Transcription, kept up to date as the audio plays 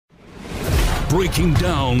Breaking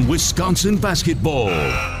down Wisconsin basketball.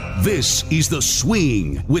 This is The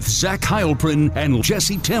Swing with Zach Heilprin and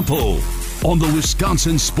Jesse Temple on the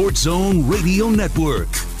Wisconsin Sports Zone Radio Network.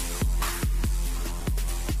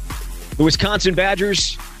 The Wisconsin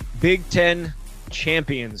Badgers, Big Ten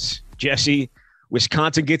champions. Jesse,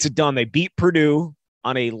 Wisconsin gets it done. They beat Purdue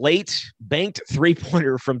on a late banked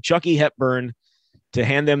three-pointer from Chucky Hepburn to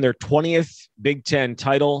hand them their 20th Big Ten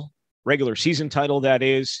title, regular season title, that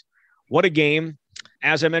is. What a game.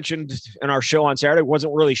 As I mentioned in our show on Saturday,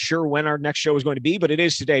 wasn't really sure when our next show was going to be, but it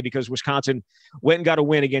is today because Wisconsin went and got a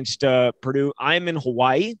win against Purdue. I'm in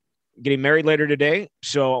Hawaii, getting married later today,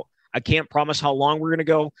 so I can't promise how long we're going to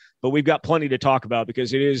go, but we've got plenty to talk about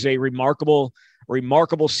because it is a remarkable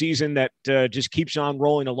season that just keeps on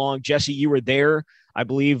rolling along. Jesse, you were there. I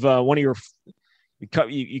believe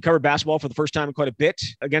you covered basketball for the first time in quite a bit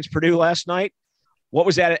against Purdue last night. What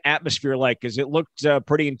was that atmosphere like? Because it looked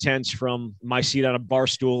pretty intense from my seat on a bar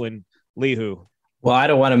stool in Lihu. Well, I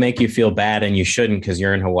don't want to make you feel bad, and you shouldn't because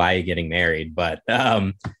you're in Hawaii getting married. But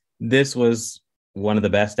this was one of the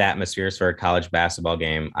best atmospheres for a college basketball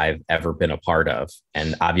game I've ever been a part of.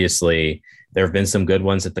 And obviously, there have been some good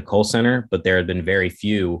ones at the Kohl Center, but there have been very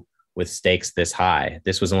few with stakes this high.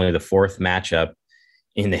 This was only the fourth matchup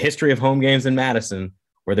in the history of home games in Madison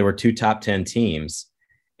where there were two top 10 teams.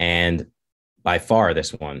 And by far,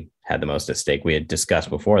 this one had the most at stake. We had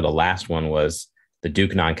discussed before, the last one was the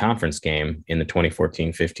Duke non-conference game in the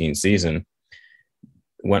 2014-15 season.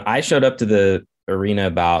 When I showed up to the arena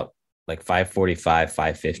about like 5:45,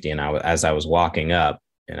 5:50, and as I was walking up,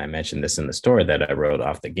 and I mentioned this in the story that I wrote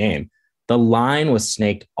off the game, the line was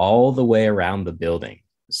snaked all the way around the building.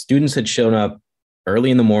 Students had shown up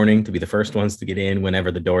early in the morning to be the first ones to get in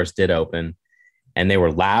whenever the doors did open, and they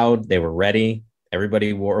were loud, they were ready.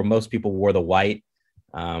 Most people wore the white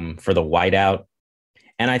for the whiteout.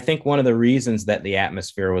 And I think one of the reasons that the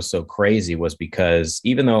atmosphere was so crazy was because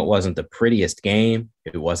even though it wasn't the prettiest game,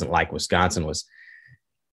 it wasn't like Wisconsin was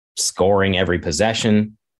scoring every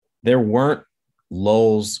possession. There weren't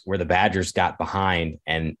lulls where the Badgers got behind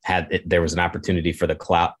and there was an opportunity for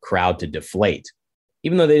the crowd to deflate.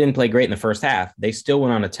 Even though they didn't play great in the first half, they still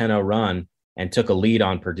went on a 10-0 run and took a lead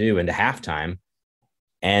on Purdue into halftime.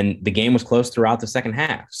 And the game was close throughout the second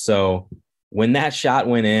half. So when that shot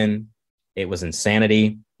went in, it was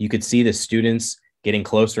insanity. You could see the students getting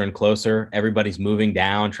closer and closer. Everybody's moving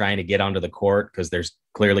down, trying to get onto the court because there's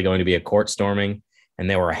clearly going to be a court storming. And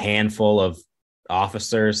there were a handful of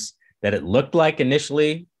officers that it looked like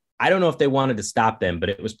initially, I don't know if they wanted to stop them, but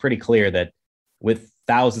it was pretty clear that with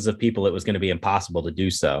thousands of people, it was going to be impossible to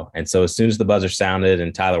do so. And so as soon as the buzzer sounded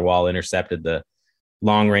and Tyler Wall intercepted the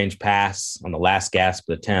long-range pass on the last gasp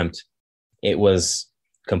attempt, it was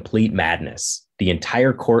complete madness. The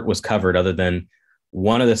entire court was covered other than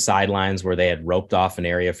one of the sidelines where they had roped off an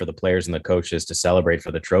area for the players and the coaches to celebrate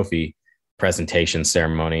for the trophy presentation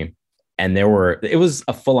ceremony. And it was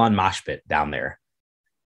a full-on mosh pit down there.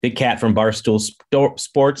 Big Cat from Barstool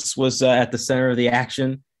Sports was at the center of the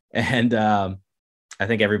action. And I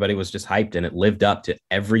think everybody was just hyped, and it lived up to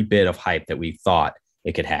every bit of hype that we thought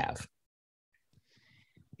it could have.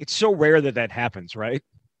 It's so rare that happens, right?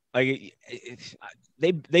 Like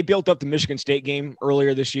they built up the Michigan State game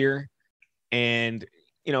earlier this year, and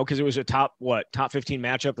because it was a top 15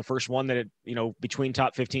 matchup, the first one that between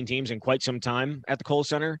top 15 teams in quite some time at the Kohl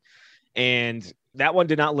Center, and that one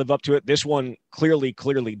did not live up to it. This one clearly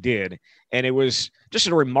did, and it was just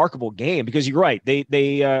a remarkable game because you're right.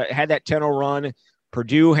 They had that 10-0 run.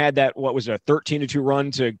 Purdue had that, what was a 13-2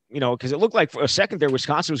 run to, because it looked like for a second there,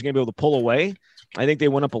 Wisconsin was going to be able to pull away. I think they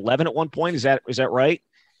went up 11 at one point. Is that right?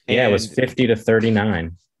 Yeah, it was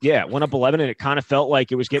 50-39. Yeah, went up 11, and it kind of felt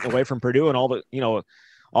like it was getting away from Purdue, and all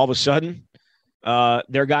of a sudden,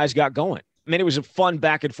 their guys got going. I mean, it was a fun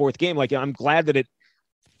back and forth game. Like, I'm glad that it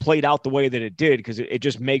played out the way that it did because it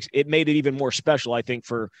just made it even more special, I think,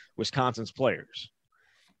 for Wisconsin's players.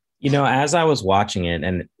 As I was watching it,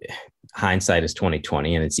 and hindsight is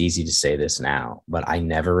 2020, and it's easy to say this now, but I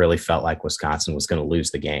never really felt like Wisconsin was going to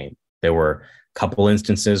lose the game. There were a couple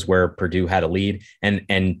instances where Purdue had a lead, and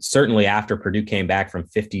certainly after Purdue came back from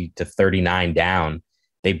 50-39 down,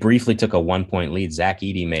 they briefly took a 1-point lead. Zach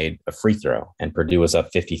Edey made a free throw, and Purdue was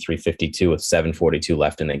up 53-52 with 7:42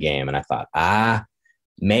 left in the game. And I thought,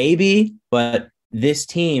 maybe, but this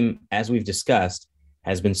team, as we've discussed,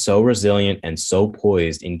 has been so resilient and so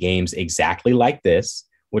poised in games exactly like this,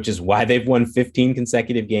 which is why they've won 15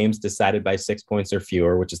 consecutive games decided by 6 points or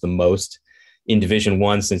fewer, which is the most in Division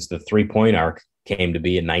I since the 3-point arc came to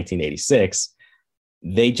be in 1986.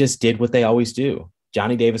 They just did what they always do.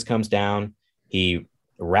 Johnny Davis comes down. He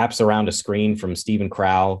wraps around a screen from Stephen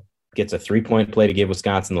Crowell gets a 3-point play to give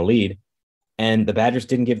Wisconsin the lead, and the Badgers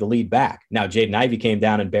didn't give the lead back. Now, Jaden Ivey came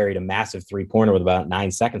down and buried a massive 3-pointer with about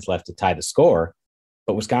 9 seconds left to tie the score,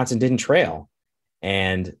 but Wisconsin didn't trail.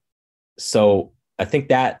 And so I think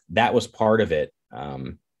that was part of it.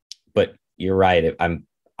 But you're right.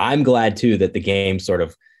 I'm glad too that the game sort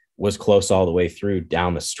of was close all the way through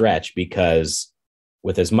down the stretch, because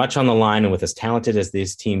with as much on the line and with as talented as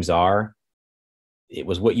these teams are, it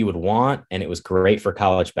was what you would want, and it was great for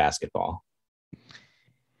college basketball.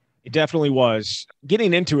 It definitely was.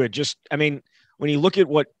 Getting into it, when you look at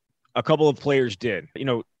what a couple of players did,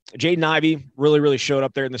 Jaden Ivey really, really showed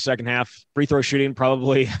up there in the second half. Free throw shooting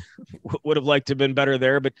probably would have liked to have been better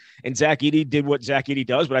there. And Zach Edey did what Zach Edey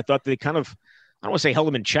does, but I thought they kind of, I don't want to say held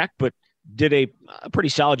him in check, but did a pretty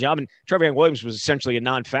solid job. And Trevion Williams was essentially a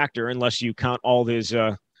non-factor unless you count all his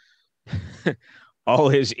all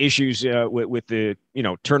his issues with the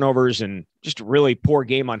turnovers and just a really poor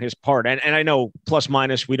game on his part. And I know plus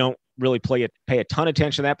minus we don't really pay a ton of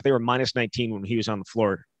attention to that, but they were minus 19 when he was on the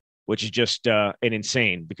floor, which is just an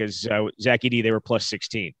insane, because Zach Edey, they were plus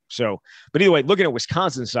 16. So, but either way, looking at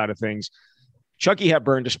Wisconsin's side of things, Chucky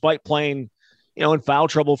Hepburn, despite playing in foul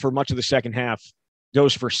trouble for much of the second half,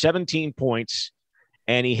 goes for 17 points.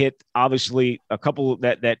 And he hit, obviously, a couple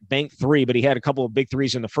that banked three, but he had a couple of big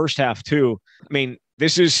threes in the first half, too. I mean,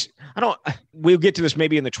 we'll get to this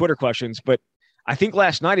maybe in the Twitter questions, but I think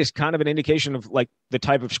last night is kind of an indication of like the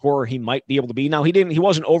type of scorer he might be able to be. Now, he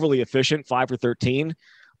wasn't overly efficient, 5 for 13,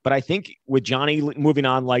 but I think with Johnny moving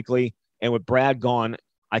on likely and with Brad gone,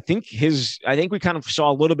 I think we kind of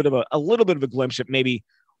saw a little bit of a glimpse at maybe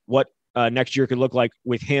what next year could look like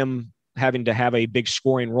with him having to have a big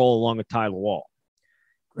scoring role along with Tyler Wall.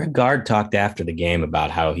 Greg Gard talked after the game about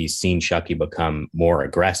how he's seen Chucky become more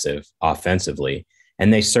aggressive offensively,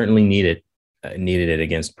 and they certainly needed it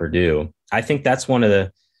against Purdue. I think that's one of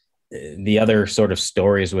the other sort of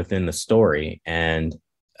stories within the story, and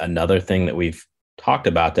another thing that we've talked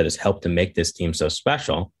about that has helped to make this team so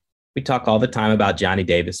special. We talk all the time about Johnny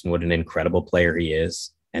Davis and what an incredible player he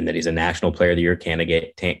is, and that he's a National Player of the Year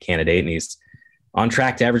candidate, and he's on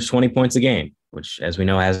track to average 20 points a game, which, as we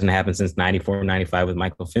know, hasn't happened since 94-95 with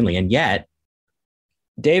Michael Finley. And yet,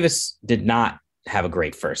 Davis did not have a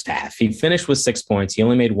great first half. He finished with 6 points. He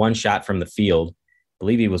only made one shot from the field. I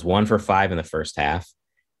believe he was 1 for 5 in the first half.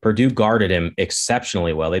 Purdue guarded him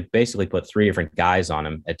exceptionally well. They basically put 3 different guys on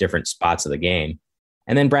him at different spots of the game.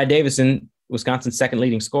 And then Brad Davison, Wisconsin's second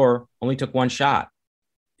leading scorer, only took 1 shot.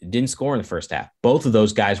 Didn't score in the first half. Both of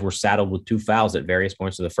those guys were saddled with 2 fouls at various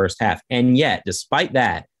points of the first half. And yet, despite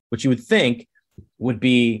that, which you would think would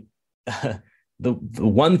be the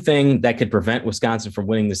one thing that could prevent Wisconsin from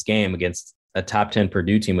winning this game against a top 10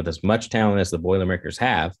 Purdue team with as much talent as the Boilermakers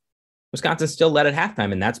have, Wisconsin still led at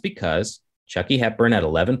halftime. And that's because Chucky Hepburn had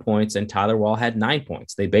 11 points and Tyler Wall had 9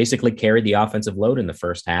 points. They basically carried the offensive load in the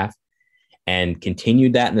first half and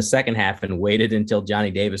continued that in the second half and waited until Johnny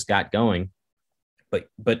Davis got going.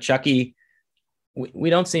 But Chucky, we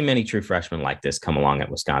don't see many true freshmen like this come along at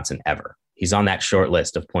Wisconsin ever. He's on that short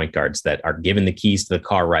list of point guards that are given the keys to the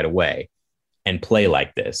car right away and play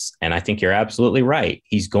like this. And I think you're absolutely right.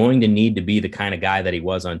 He's going to need to be the kind of guy that he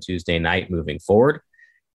was on Tuesday night moving forward.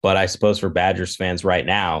 But I suppose for Badgers fans right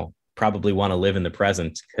now, probably want to live in the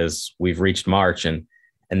present because we've reached March and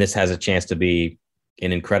this has a chance to be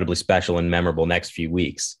an incredibly special and memorable next few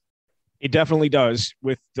weeks. It definitely does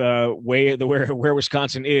with where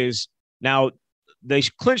Wisconsin is now. They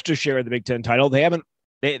clinched a share of the Big Ten title. They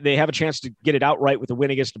have a chance to get it outright with a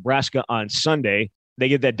win against Nebraska on Sunday. They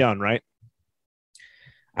get that done, right?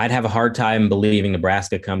 I'd have a hard time believing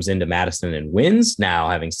Nebraska comes into Madison and wins. Now,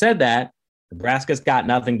 having said that, Nebraska's got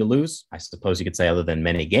nothing to lose, I suppose you could say, other than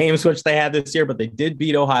many games, which they had this year, but they did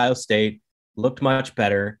beat Ohio State, looked much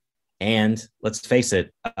better. And let's face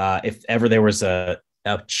it, if ever there was a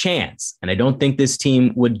chance, and I don't think this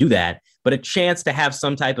team would do that, but a chance to have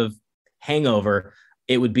some type of hangover,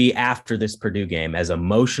 it would be after this Purdue game, as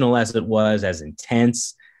emotional as it was, as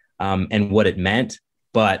intense, and what it meant.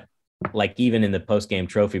 But like even in the post-game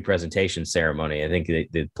trophy presentation ceremony, I think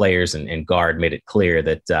the players and Gard made it clear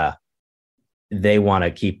that they want to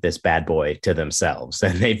keep this bad boy to themselves,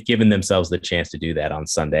 and they've given themselves the chance to do that on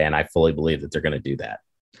Sunday. And I fully believe that they're going to do that.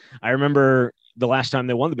 I remember the last time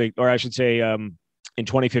they won the big, or I should say in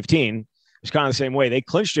 2015, it was kind of the same way. They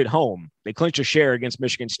clinched it home. They clinched a share against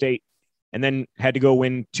Michigan State and then had to go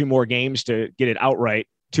win 2 more games to get it outright,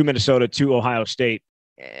 to Minnesota, to Ohio State.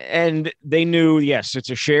 And they knew, yes, it's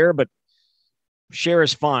a share, but share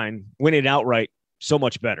is fine. Win it outright, so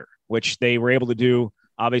much better, which they were able to do.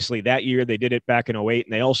 Obviously, that year they did it back in 2008,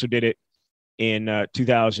 and they also did it in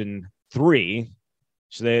 2003.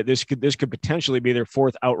 So this could potentially be their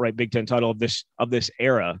fourth outright Big Ten title of this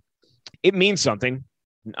era. It means something.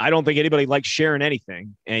 I don't think anybody likes sharing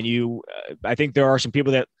anything. And I think there are some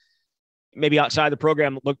people that maybe outside the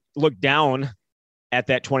program look down at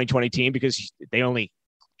that 2020 team because they only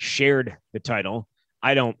shared the title.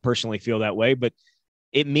 I don't personally feel that way, but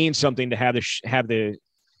it means something to have the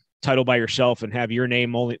title by yourself and have your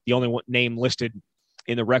name the only name listed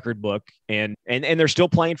in the record book. And they're still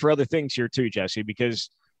playing for other things here too, Jesse, because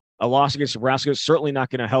a loss against Nebraska is certainly not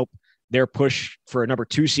going to help their push for a number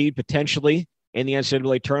 2 seed potentially in the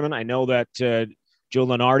NCAA tournament. I know that Joe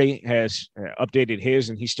Lunardi has updated his,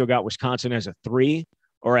 and he's still got Wisconsin as a 3,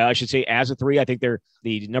 or I should say as a 3. I think they're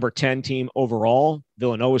the number 10 team overall.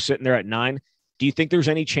 Villanova's sitting there at 9. Do you think there's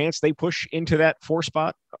any chance they push into that 4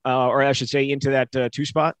 spot, or I should say into that 2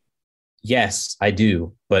 spot? Yes, I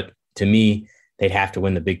do. But to me, they'd have to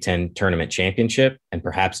win the Big Ten tournament championship and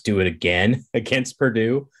perhaps do it again against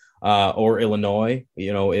Purdue or Illinois.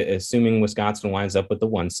 Assuming Wisconsin winds up with the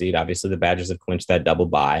 1 seed, obviously the Badgers have clinched that double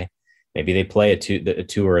bye. Maybe they play a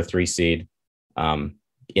 2 or a 3 seed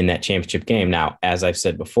in that championship game. Now, as I've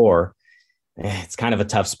said before, it's kind of a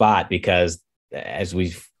tough spot because as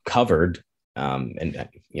we've covered,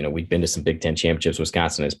 we've been to some Big Ten championships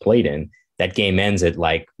Wisconsin has played in. That game ends at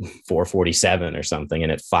like 4:47 or something.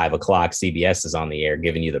 And at 5 o'clock, CBS is on the air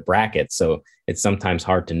giving you the bracket. So it's sometimes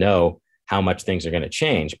hard to know how much things are going to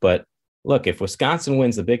change. But look, if Wisconsin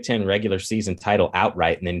wins the Big Ten regular season title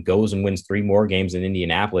outright and then goes and wins 3 more games in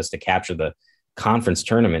Indianapolis to capture the conference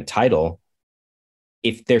tournament title,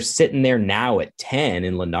 if they're sitting there now at 10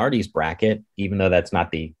 in Lunardi's bracket, even though that's not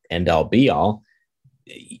the end all be all,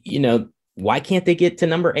 why can't they get to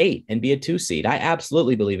number 8 and be a 2 seed? I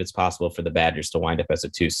absolutely believe it's possible for the Badgers to wind up as a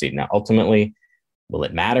 2 seed. Now, ultimately, will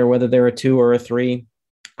it matter whether they're a 2 or a 3?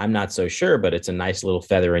 I'm not so sure, but it's a nice little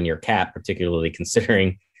feather in your cap, particularly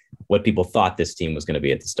considering what people thought this team was going to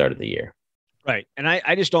be at the start of the year. Right. And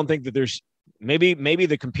I just don't think that there's maybe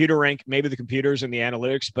the computer rank, maybe the computers and the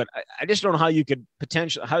analytics, but I just don't know how you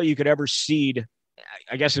could ever seed.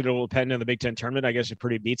 I guess it'll depend on the Big Ten tournament. I guess it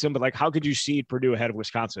pretty beats them, but how could you seed Purdue ahead of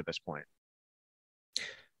Wisconsin at this point?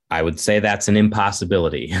 I would say that's an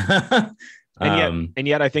impossibility. And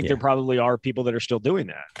yet I think there probably are people that are still doing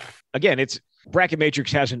that. Again, it's Bracket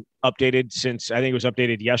Matrix hasn't updated since I think it was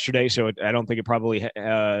updated yesterday. So I don't think it probably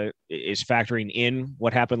is factoring in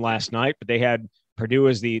what happened last night, but they had Purdue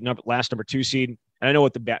as the last number 2 seed. And I know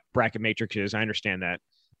what the Bracket Matrix is. I understand that.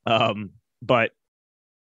 But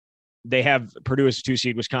they have Purdue as a 2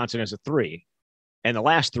 seed, Wisconsin as a 3, and the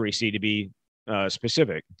last 3 seed to be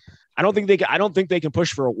specific. I don't think they can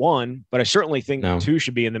push for a 1, but I certainly think 2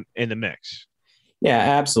 should be in the mix. Yeah,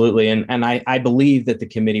 absolutely. And I believe that the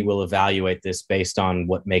committee will evaluate this based on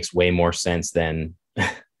what makes way more sense than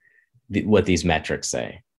what these metrics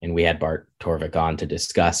say. And we had Bart Torvik on to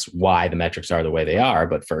discuss why the metrics are the way they are.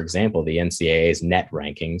 But for example, the NCAA's net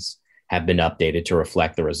rankings have been updated to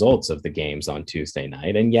reflect the results of the games on Tuesday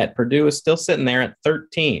night. And yet Purdue is still sitting there at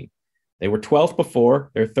 13. They were 12th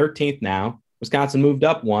before, they're 13th now. Wisconsin moved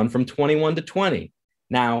up 1 from 21 to 20.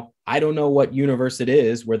 Now, I don't know what universe it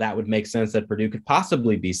is where that would make sense that Purdue could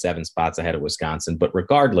possibly be 7 spots ahead of Wisconsin. But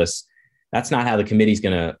regardless, that's not how the committee's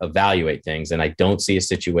going to evaluate things. And I don't see a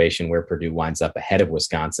situation where Purdue winds up ahead of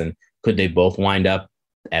Wisconsin. Could they both wind up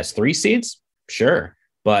as 3 seeds? Sure.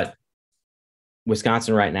 But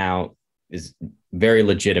Wisconsin right now is very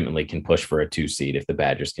legitimately can push for a 2 seed if the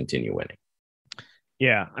Badgers continue winning.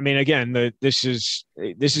 Yeah, I mean, again, this is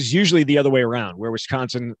usually the other way around, where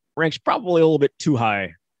Wisconsin ranks probably a little bit too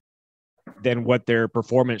high than what their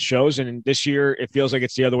performance shows, and this year it feels like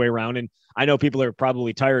it's the other way around. And I know people are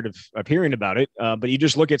probably tired of hearing about it, but you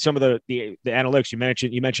just look at some of the analytics.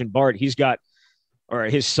 You mentioned Bart. He's got, or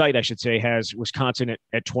his site, I should say, has Wisconsin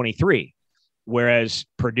at 23, whereas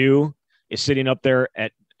Purdue is sitting up there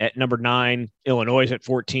at number 9. Illinois is at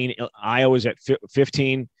 14. Iowa's at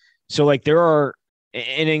 15. So there are.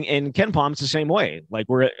 And Ken Palm's the same way.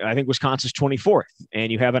 I think Wisconsin's 24th, and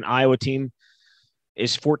you have an Iowa team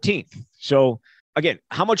is 14th. So again,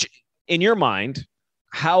 how much in your mind,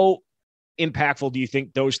 how impactful do you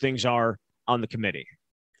think those things are on the committee?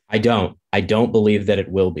 I don't believe that it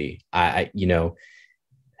will be. Eye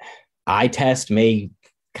test may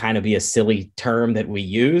kind of be a silly term that we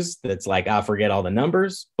use. That's I'll forget all the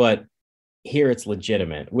numbers, but here it's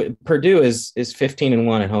legitimate. Purdue is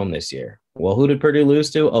 15-1 at home this year. Well, who did Purdue lose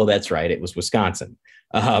to? Oh, that's right. It was Wisconsin.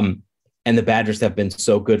 And the Badgers have been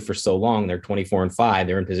so good for so long. They're 24-5.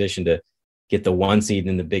 They're in position to get the 1 seed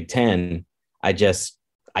in the Big Ten. I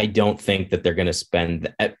don't think that they're going to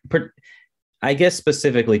spend. I guess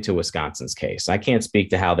specifically to Wisconsin's case, I can't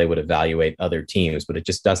speak to how they would evaluate other teams, but it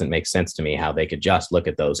just doesn't make sense to me how they could just look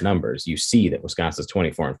at those numbers. You see that Wisconsin's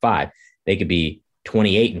 24-5. They could be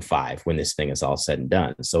 28-5 when this thing is all said and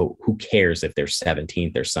done. So who cares if they're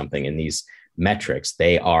 17th or something in these metrics?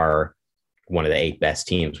 They are one of the 8 best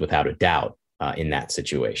teams without a doubt in that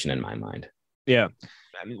situation, in my mind. Yeah.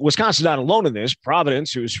 I mean, Wisconsin's not alone in this.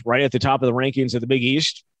 Providence, who's right at the top of the rankings of the Big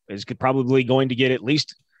East, is probably going to get at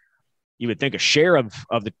least, you would think, a share of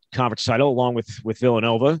the conference title along with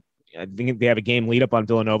Villanova. I think they have a game lead up on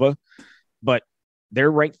Villanova, but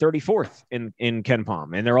they're ranked 34th in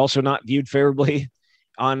KenPom, and they're also not viewed favorably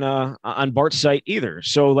on Bart's site either.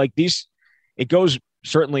 So like these, it goes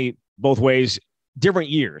certainly both ways. Different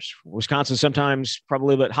years. Wisconsin sometimes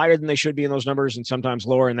probably a bit higher than they should be in those numbers, and sometimes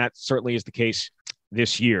lower, and that certainly is the case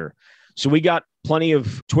this year. So we got plenty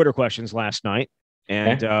of Twitter questions last night,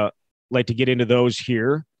 and like to get into those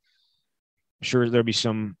here. I'm sure there'll be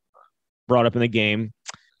some brought up in the game.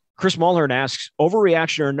 Chris Mulhern asks,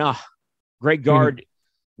 overreaction or nah? Greg Gard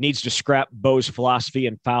needs to scrap Bo's philosophy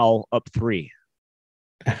and foul up 3.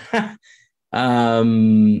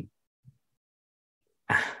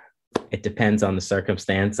 It depends on the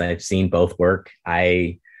circumstance. I've seen both work.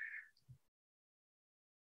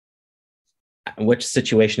 Which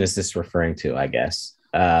situation is this referring to, I guess?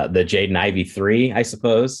 The Jaden Ivey 3, I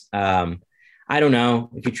suppose. I don't know.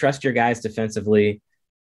 If you trust your guys defensively,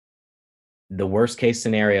 the worst case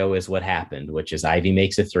scenario is what happened, which is Ivey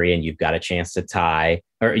makes a 3 and you've got a chance to tie,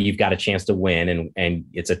 or you've got a chance to win, and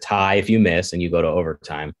it's a tie if you miss and you go to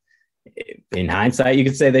overtime. In hindsight, you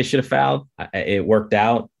could say they should have fouled. It worked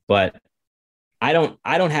out, but I don't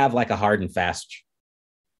have like a hard and fast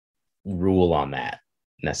rule on that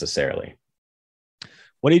necessarily.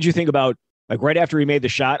 What did you think about, like, right after he made the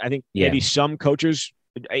shot? I think maybe some coaches,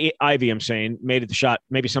 Ivey, I'm saying, made it the shot.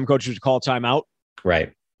 Maybe some coaches would call timeout,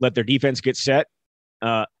 right? Let their defense get set.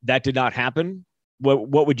 That did not happen.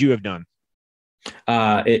 What would you have done?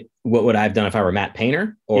 What would I have done if I were Matt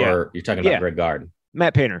Painter, or you're talking about Greg Gard?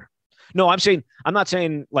 Matt Painter. No, I'm not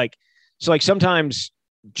saying like, so like sometimes,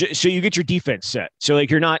 so you get your defense set. So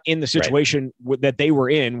like, you're not in the situation that they were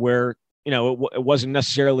in where, you know, it wasn't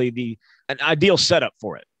necessarily an ideal setup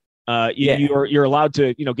for it. You're allowed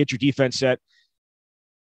to, you know, get your defense set.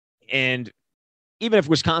 And even if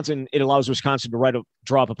it allows Wisconsin to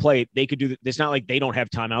draw up a play, they could do. It's not like they don't have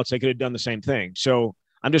timeouts. They could have done the same thing. So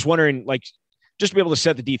I'm just wondering, like, just to be able to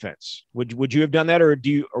set the defense, would you have done that, or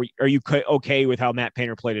are you okay with how Matt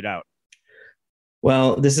Painter played it out?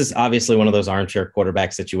 Well, this is obviously one of those armchair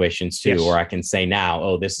quarterback situations too, where I can say now,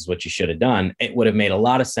 oh, this is what you should have done. It would have made a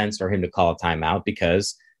lot of sense for him to call a timeout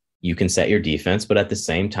because you can set your defense, but at the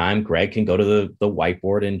same time, Greg can go to the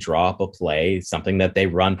whiteboard and draw up a play, something that they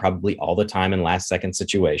run probably all the time in last second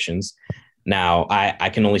situations. Now,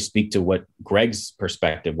 I can only speak to what Greg's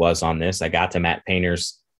perspective was on this. I got to Matt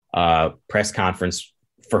Painter's press conference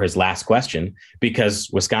for his last question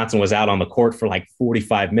because Wisconsin was out on the court for like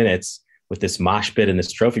 45 minutes with this mosh pit and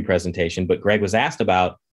this trophy presentation. But Greg was asked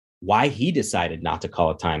about why he decided not to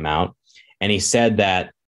call a timeout. And he said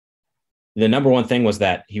that the number one thing was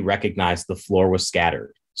that he recognized the floor was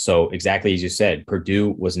scattered. So exactly as you said,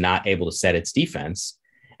 Purdue was not able to set its defense.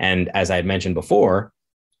 And as I had mentioned before,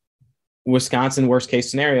 Wisconsin, worst case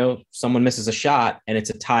scenario, someone misses a shot and it's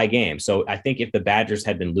a tie game. So I think if the Badgers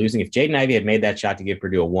had been losing, if Jaden Ivey had made that shot to give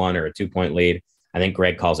Purdue a 1 or a 2-point lead, I think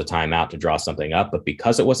Greg calls a timeout to draw something up. But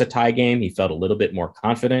because it was a tie game, he felt a little bit more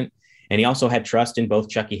confident. And he also had trust in both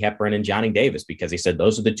Chucky Hepburn and Johnny Davis because he said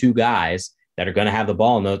those are the two guys that are going to have the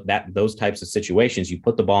ball in those types of situations. You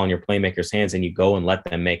put the ball in your playmakers' hands and you go and let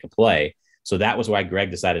them make a play. So that was why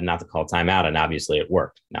Greg decided not to call timeout, and obviously it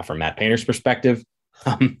worked. Now, from Matt Painter's perspective,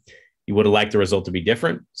 you would have liked the result to be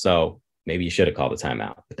different. So maybe you should have called a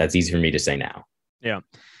timeout, but that's easy for me to say now. Yeah.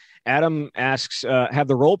 Adam asks, have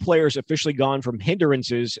the role players officially gone from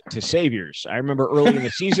hindrances to saviors? I remember early in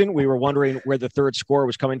the season, we were wondering where the third scorer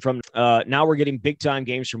was coming from. Now we're getting big time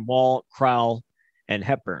games from Wall, Crowell, and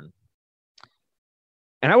Hepburn.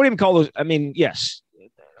 And I wouldn't even call those. I mean, yes,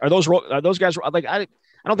 are those guys like I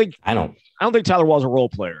don't think Tyler Wall's a role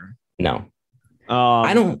player. No,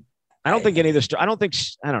 I don't think any of this. I don't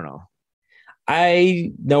know.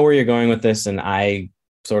 I know where you're going with this, and I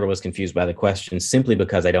sort of was confused by the question simply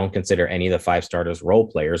because I don't consider any of the 5 starters role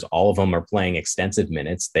players. All of them are playing extensive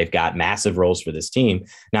minutes. They've got massive roles for this team.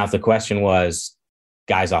 Now, if the question was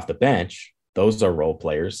guys off the bench, those are role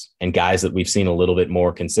players and guys that we've seen a little bit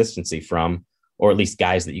more consistency from, or at least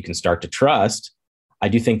guys that you can start to trust. I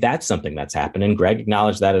do think that's something that's happened. And Greg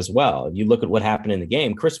acknowledged that as well. If you look at what happened in the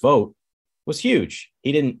game, Chris Vogt was huge.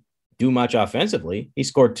 He didn't do much offensively. He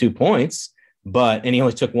scored 2 points, and he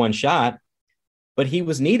only took one shot, but he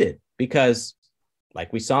was needed because,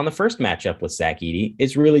 like we saw in the first matchup with Zach Edey,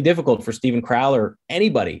 it's really difficult for Steven Crowl or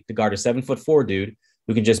anybody to guard a 7'4" dude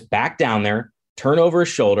who can just back down there, turn over his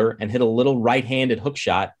shoulder, and hit a little right-handed hook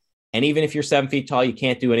shot. And even if you're 7 feet tall, you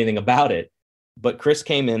can't do anything about it. But Chris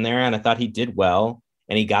came in there, and I thought he did well,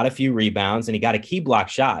 and he got a few rebounds, and he got a key block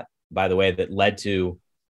shot, by the way, that led to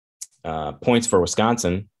points for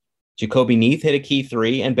Wisconsin. Jacoby Neath hit a key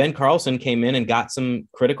three, and Ben Carlson came in and got some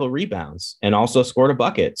critical rebounds and also scored a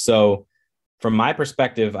bucket. So from my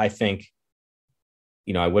perspective, I think,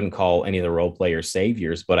 I wouldn't call any of the role players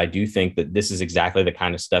saviors, but I do think that this is exactly the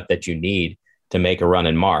kind of stuff that you need to make a run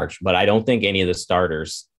in March. But I don't think any of the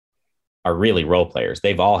starters are really role players.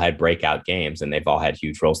 They've all had breakout games, and they've all had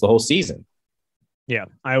huge roles the whole season. Yeah,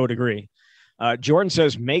 I would agree. Jordan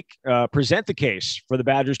says, present the case for the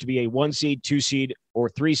Badgers to be a 1 seed, 2 seed, or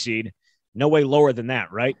 3 seed. No way lower than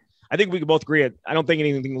that, right? I think we can both agree. I don't think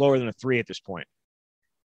anything lower than a 3 at this point.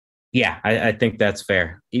 Yeah, I think that's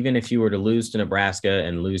fair. Even if you were to lose to Nebraska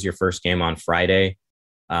and lose your first game on Friday,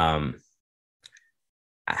 maybe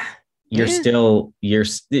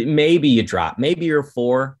you drop. Maybe you're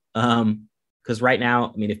 4. Because right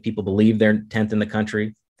now, if people believe they're 10th in the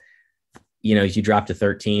country, you drop to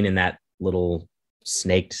 13 in that little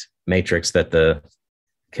snaked matrix that the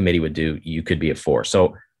committee would do, you could be a 4.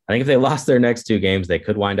 So I think if they lost their next 2 games, they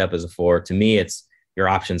could wind up as a 4. To me, it's your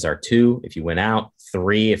options are 2 if you win out,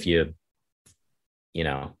 3 if you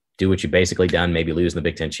do what you basically done, maybe lose in the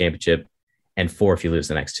Big Ten championship, and 4 if you lose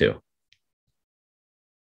the next 2.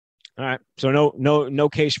 All right. So no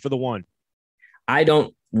case for the 1. I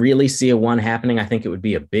don't really see a 1 happening. I think it would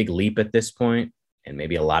be a big leap at this point, and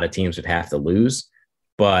maybe a lot of teams would have to lose.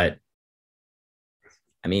 But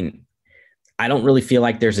I don't really feel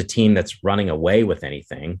like there's a team that's running away with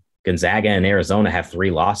anything. Gonzaga and Arizona have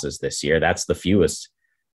 3 losses this year. That's the fewest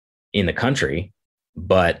in the country.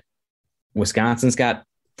 But Wisconsin's got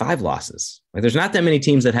 5 losses. Like, there's not that many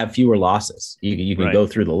teams that have fewer losses. You can go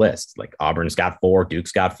through the list. Like, Auburn's got 4,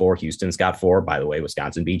 Duke's got 4, Houston's got 4. By the way,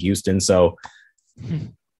 Wisconsin beat Houston. So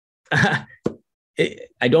I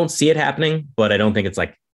don't see it happening, but I don't think it's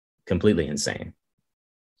like completely insane.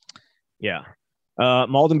 Yeah.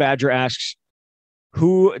 Malden Badger asks,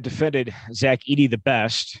 who defended Zach Edey the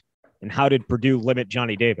best, and how did Purdue limit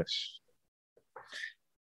Johnny Davis?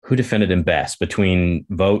 Who defended him best between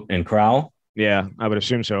Vogt and Crowl? Yeah, I would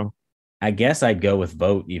assume so. I guess I'd go with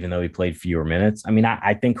Vogt, even though he played fewer minutes.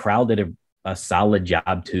 I think Crowl did a solid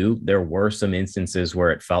job too. There were some instances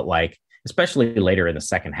where it felt like, especially later in the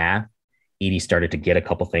second half, Edey started to get a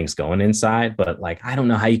couple things going inside, but I don't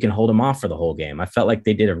know how you can hold him off for the whole game. I felt like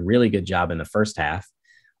they did a really good job in the first half.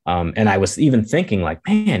 And I was even thinking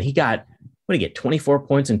man, he got, 24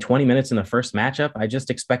 points in 20 minutes in the first matchup. I just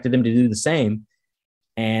expected him to do the same.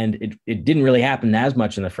 And it didn't really happen as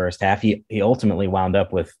much in the first half. He ultimately wound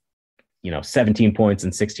up with, 17 points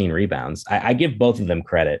and 16 rebounds. I give both of them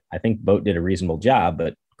credit. I think Vogt did a reasonable job,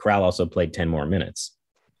 but Crowl also played 10 more minutes.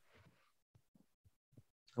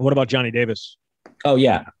 What about Johnny Davis? Oh,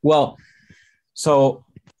 yeah. Well, so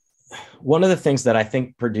one of the things that I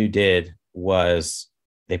think Purdue did was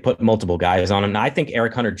they put multiple guys on him. Now, I think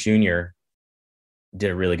Eric Hunter Jr.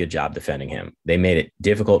 did a really good job defending him. They made it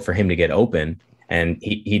difficult for him to get open, and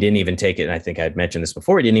he didn't even take it. And I think I'd mentioned this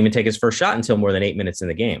before. He didn't even take his first shot until more than 8 minutes in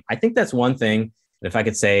the game. I think that's one thing. And if I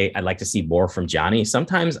could say I'd like to see more from Johnny,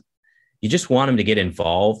 sometimes you just want him to get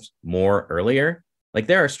involved more earlier. Like,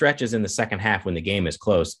 there are stretches in the second half when the game is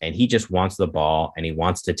close and he just wants the ball and he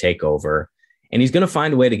wants to take over, and he's going to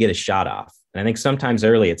find a way to get a shot off. And I think sometimes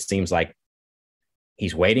early it seems like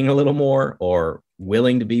he's waiting a little more or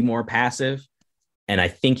willing to be more passive. And I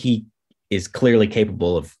think he is clearly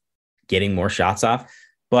capable of getting more shots off.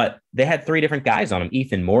 But they had 3 different guys on him.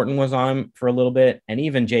 Ethan Morton was on him for a little bit, and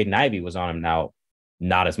even Jaden Ivey was on him now,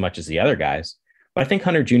 not as much as the other guys. But I think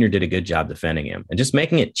Hunter Jr. did a good job defending him and just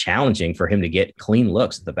making it challenging for him to get clean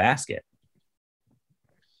looks at the basket.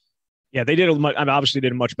 Yeah, they obviously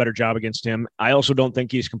did a much better job against him. I also don't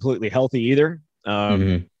think he's completely healthy either.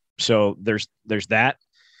 So there's that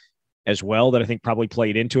as well that I think probably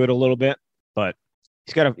played into it a little bit. But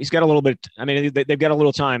he's got a little bit. They've got a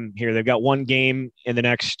little time here. They've got 1 game in the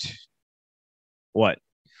next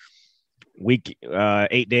week,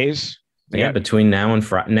 8 days. Yeah, between now and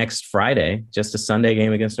next Friday, just a Sunday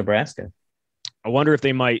game against Nebraska. I wonder if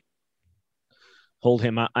they might hold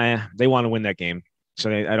him out. They want to win that game, so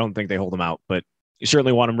I don't think they hold him out. But you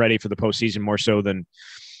certainly want him ready for the postseason more so than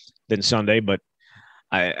Sunday. But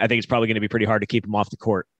I think it's probably going to be pretty hard to keep him off the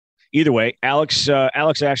court. Either way, Alex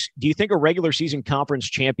asks, do you think a regular season conference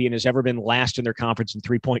champion has ever been last in their conference in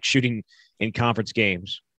 3-point shooting in conference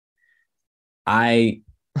games? I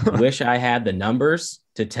wish I had the numbers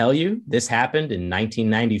to tell you. This happened in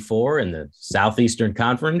 1994 in the Southeastern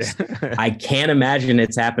Conference. I can't imagine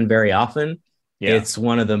it's happened very often. Yeah. It's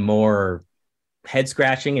one of the more head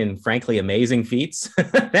scratching and frankly amazing feats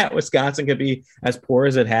that Wisconsin could be as poor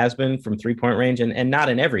as it has been from 3-point range, and not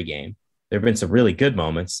in every game. There have been some really good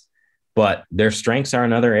moments, but their strengths are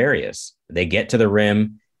in other areas. They get to the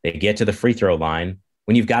rim, they get to the free throw line.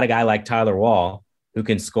 When you've got a guy like Tyler Wall who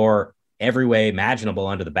can score every way imaginable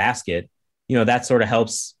under the basket, that sort of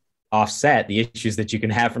helps offset the issues that you can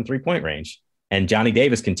have from 3-point range. And Johnny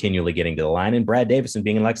Davis continually getting to the line, and Brad Davison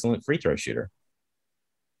being an excellent free throw shooter.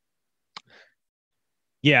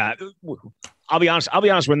 Yeah, I'll be honest.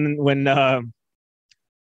 When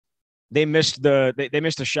they missed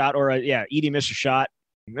the shot, or Edey missed a shot.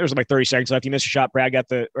 There was like 30 seconds left. He missed a shot. Brad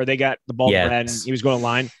they got the ball. Yes. Brad, and he was going to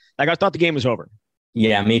line. Like, I thought the game was over.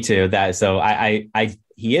 Yeah, me too.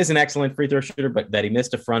 He is an excellent free throw shooter, but that he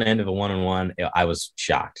missed a front end of a 1-on-1, I was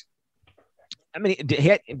shocked. I mean,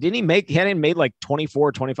 hadn't he made like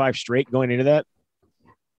 24, 25 straight going into that?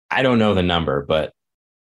 I don't know the number, but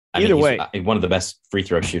either way, he's one of the best free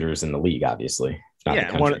throw shooters in the league, obviously.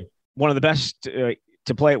 Yeah, one of the best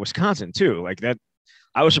to play at Wisconsin too. Like that,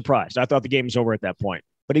 I was surprised. I thought the game was over at that point,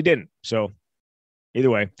 but he didn't. So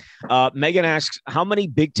either way, Megan asks, how many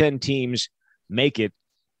Big Ten teams make it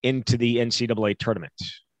into the NCAA tournament?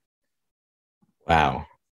 Wow.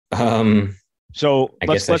 So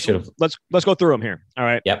let's go through them here. All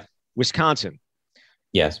right. Yep. Wisconsin.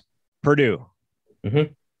 Yes. Purdue.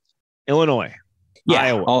 Mm-hmm. Illinois. Yeah.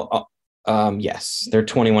 Iowa. Yes. They're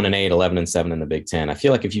 21-8, 11-7 in the Big Ten. I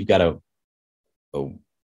feel like if you've got a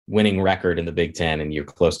winning record in the Big Ten and you're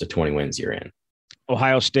close to 20 wins, you're in.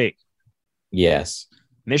 Ohio State. Yes.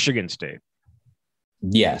 Michigan State.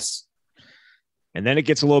 Yes. And then it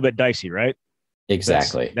gets a little bit dicey, right?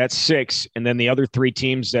 Exactly. That's 6. And then the other 3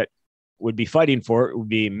 teams that would be fighting for it would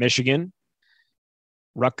be Michigan,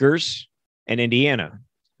 Rutgers, and Indiana.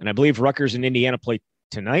 And I believe Rutgers and Indiana play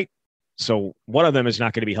tonight. So one of them is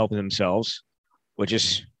not going to be helping themselves, which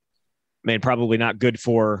is, probably not good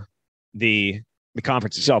for the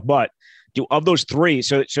conference itself. But of those 3,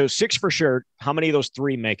 so 6 for sure, how many of those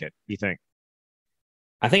 3 make it, do you think?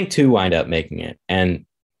 I think 2 wind up making it. And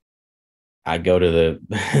I'd go to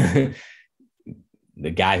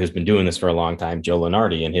the guy who's been doing this for a long time, Joe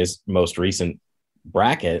Lunardi, in his most recent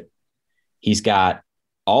bracket. He's got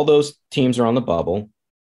all those teams are on the bubble.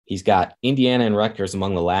 He's got Indiana and Rutgers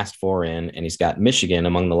among the last 4 in, and he's got Michigan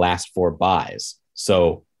among the last 4 buys.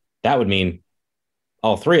 So that would mean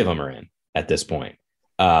all 3 of them are in at this point.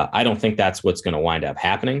 I don't think that's what's going to wind up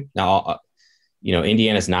happening. Now,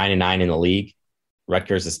 Indiana's 9-9 in the league.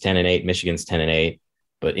 Rutgers is 10-8. Michigan's 10-8.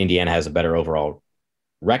 But Indiana has a better overall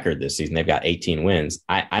record this season. They've got 18 wins.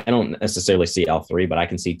 I don't necessarily see all 3, but I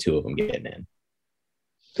can see 2 of them getting in,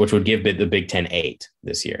 which would give the Big Ten 8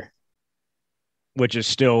 this year, which is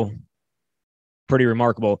still pretty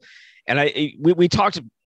remarkable. And we talked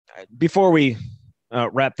before we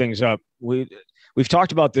wrap things up. We've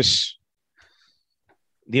talked about this,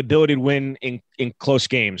 the ability to win in close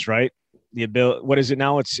games, right? The ability. What is it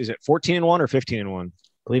now? Is it 14-1 or 15-1? I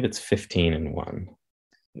believe it's 15-1.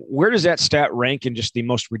 Where does that stat rank in just the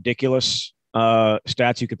most ridiculous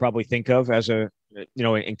stats you could probably think of as in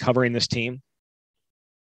covering this team?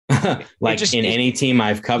 Any team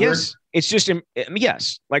I've covered? Yes, it's just,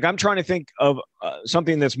 yes. Like, I'm trying to think of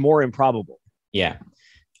something that's more improbable. Yeah.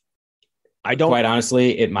 I don't. Quite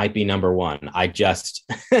honestly, it might be number 1. I just,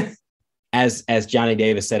 as Johnny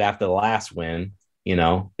Davis said after the last win,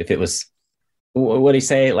 if it was, what did he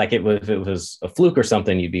say? Like, if it was a fluke or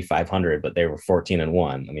something, you'd be 500, but they were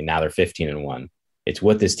 14-1. Now they're 15-1. It's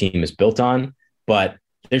what this team is built on, but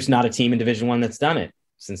there's not a team in Division I that's done it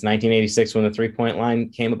since 1986 when the 3-point line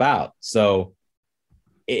came about. So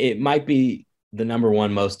it might be the number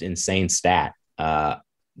 1 most insane stat that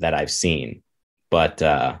I've seen, but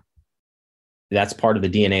that's part of the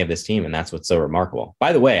DNA of this team, and that's what's so remarkable.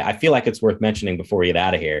 By the way, I feel like it's worth mentioning before we get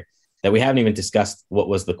out of here that we haven't even discussed what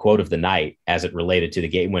was the quote of the night as it related to the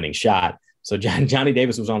game-winning shot. So Johnny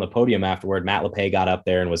Davis was on the podium afterward. Matt LePay got up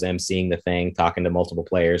there and was emceeing the thing, talking to multiple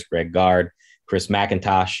players, Greg Gard, Chris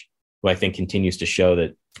McIntosh, who I think continues to show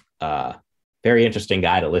that very interesting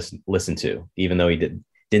guy to listen to, even though he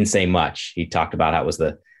didn't say much. He talked about how it was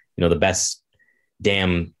the best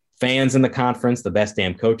damn fans in the conference, the best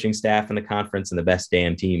damn coaching staff in the conference, and the best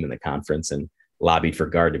damn team in the conference, and lobbied for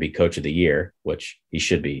Gard to be coach of the year, which he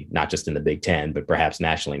should be, not just in the Big Ten, but perhaps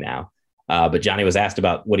nationally now. But Johnny was asked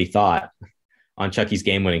about what he thought on Chucky's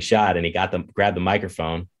game-winning shot, and he grabbed the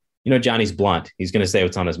microphone. You know, Johnny's blunt. He's going to say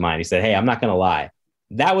what's on his mind. He said, "Hey, I'm not going to lie.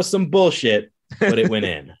 That was some bullshit, but it went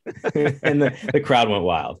in." And the crowd went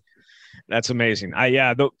wild. That's amazing.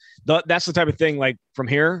 That's the type of thing, like, from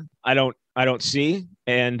here, I don't see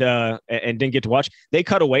and didn't get to watch. They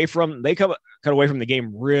cut away from the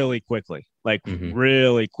game really quickly,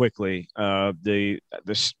 really quickly. The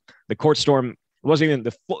court storm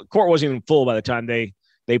the court wasn't even full by the time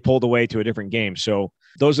they pulled away to a different game. So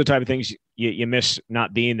those are the type of things you miss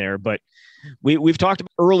not being there. But we've talked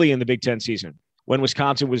about early in the Big Ten season when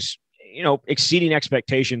Wisconsin was, exceeding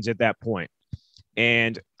expectations at that point,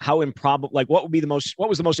 and how improbable, what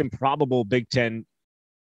was the most improbable Big Ten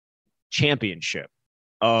championship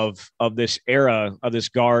of this era, of this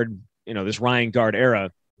guard, this Ryan Guard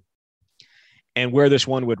era, and where this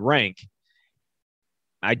one would rank.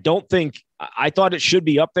 I thought it should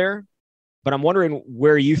be up there, but I'm wondering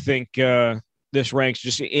where you think this ranks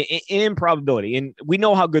just in improbability. And we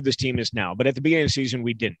know how good this team is now, but at the beginning of the season,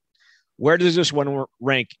 we didn't. Where does this one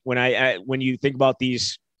rank when you think about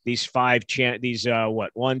these 5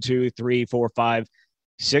 1, 2, 3, 4, 5,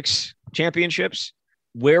 6 championships?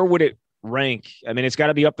 Where would it rank? I mean, it's got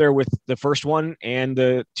to be up there with the first one and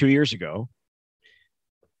the 2 years ago.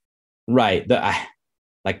 Right.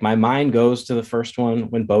 My mind goes to the first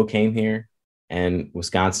one when Bo came here and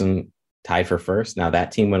Wisconsin tied for first. Now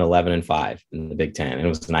that team went 11-5 in the Big Ten, and it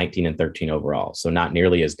was 19-13 overall. So not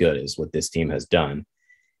nearly as good as what this team has done.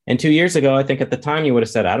 And 2 years ago, I think at the time you would have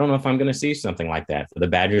said, I don't know if I'm going to see something like that, for the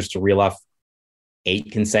Badgers to reel off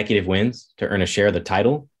 8 consecutive wins to earn a share of the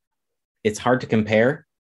title. It's hard to compare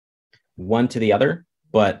one to the other,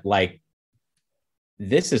 but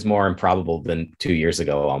this is more improbable than 2 years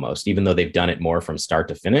ago almost, even though they've done it more from start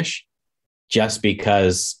to finish, just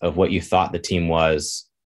because of what you thought the team was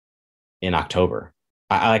in October.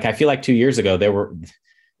 I feel like 2 years ago,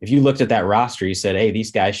 if you looked at that roster, you said, hey,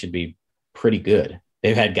 these guys should be pretty good.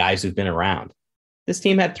 They've had guys who've been around. This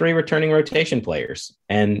team had 3 returning rotation players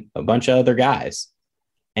and a bunch of other guys.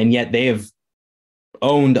 And yet they have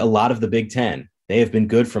owned a lot of the Big Ten. They have been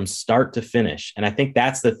good from start to finish. And I think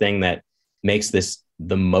that's the thing that makes this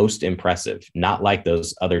the most impressive, not like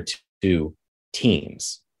those other 2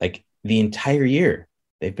 teams. The entire year,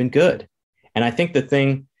 they've been good. And I think the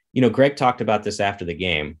thing, Greg talked about this after the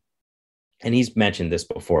game, and he's mentioned this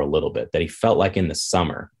before a little bit, that he felt like in the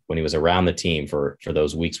summer when he was around the team for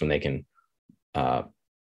those weeks when they can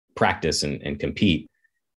practice and compete,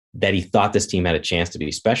 that he thought this team had a chance to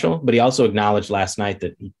be special. But he also acknowledged last night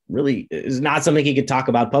that he really is not something he could talk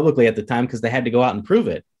about publicly at the time because they had to go out and prove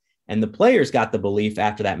it. And the players got the belief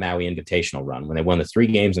after that Maui Invitational run, when they won the 3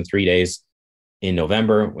 games in 3 days in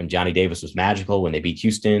November, when Johnny Davis was magical, when they beat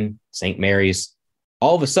Houston, St. Mary's.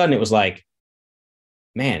 All of a sudden it was like,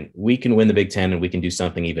 man, we can win the Big Ten and we can do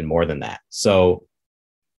something even more than that. So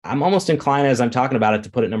I'm almost inclined, as I'm talking about it, to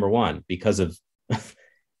put it number 1 because of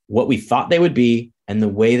what we thought they would be and the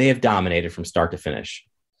way they have dominated from start to finish.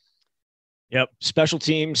 Yep. Special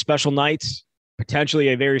teams, special nights, potentially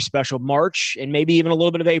a very special March, and maybe even a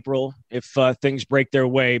little bit of April if things break their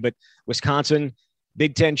way. But Wisconsin,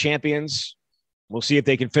 Big Ten champions. We'll see if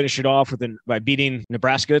they can finish it off by beating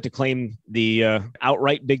Nebraska to claim the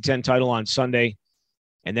outright Big Ten title on Sunday,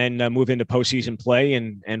 and then move into postseason play,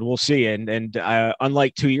 and we'll see. And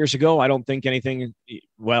unlike 2 years ago, I don't think anything.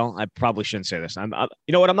 Well, I probably shouldn't say this. You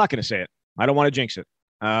know what? I'm not going to say it. I don't want to jinx it.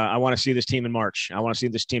 I want to see this team in March. I want to see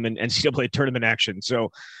this team in NCAA tournament action.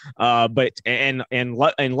 So, but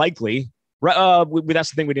likely, that's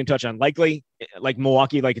the thing we didn't touch on. Likely, like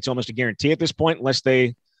Milwaukee, it's almost a guarantee at this point, unless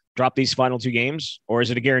they drop these final 2 games, or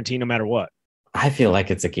is it a guarantee no matter what? I feel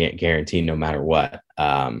like it's a guarantee no matter what.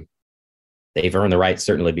 They've earned the right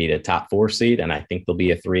certainly be a top 4 seed, and I think they'll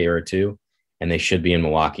be a 3 or a 2, and they should be in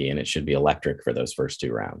Milwaukee, and it should be electric for those first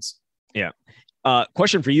 2 rounds. Yeah.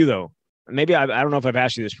 Question for you, though. Maybe I don't know if I've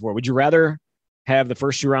asked you this before. Would you rather have the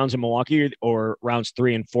first 2 rounds in Milwaukee or rounds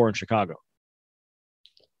 3 and 4 in Chicago?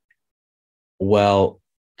 Well,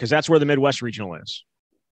 because that's where the Midwest Regional is.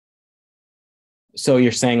 So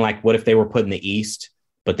you're saying, what if they were put in the East,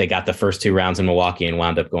 but they got the first 2 rounds in Milwaukee and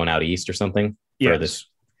wound up going out East or something? Yes.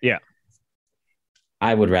 Yeah.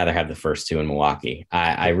 I would rather have the first 2 in Milwaukee.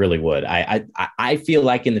 I really would. I feel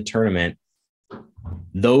like in the tournament,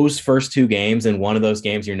 those first 2 games, and one of those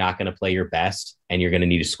games, you're not going to play your best and you're going to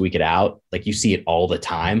need to squeak it out. You see it all the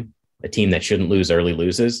time. A team that shouldn't lose early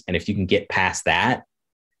loses. And if you can get past that,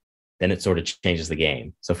 then it sort of changes the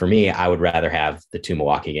game. So for me, I would rather have the 2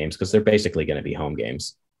 Milwaukee games because they're basically going to be home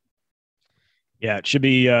games. Yeah, it should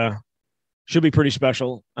be pretty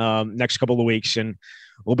special next couple of weeks. And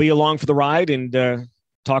we'll be along for the ride and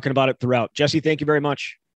talking about it throughout. Jesse, thank you very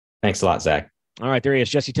much. Thanks a lot, Zach. All right, there he is,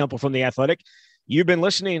 Jesse Temple from The Athletic. You've been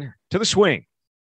listening to The Swing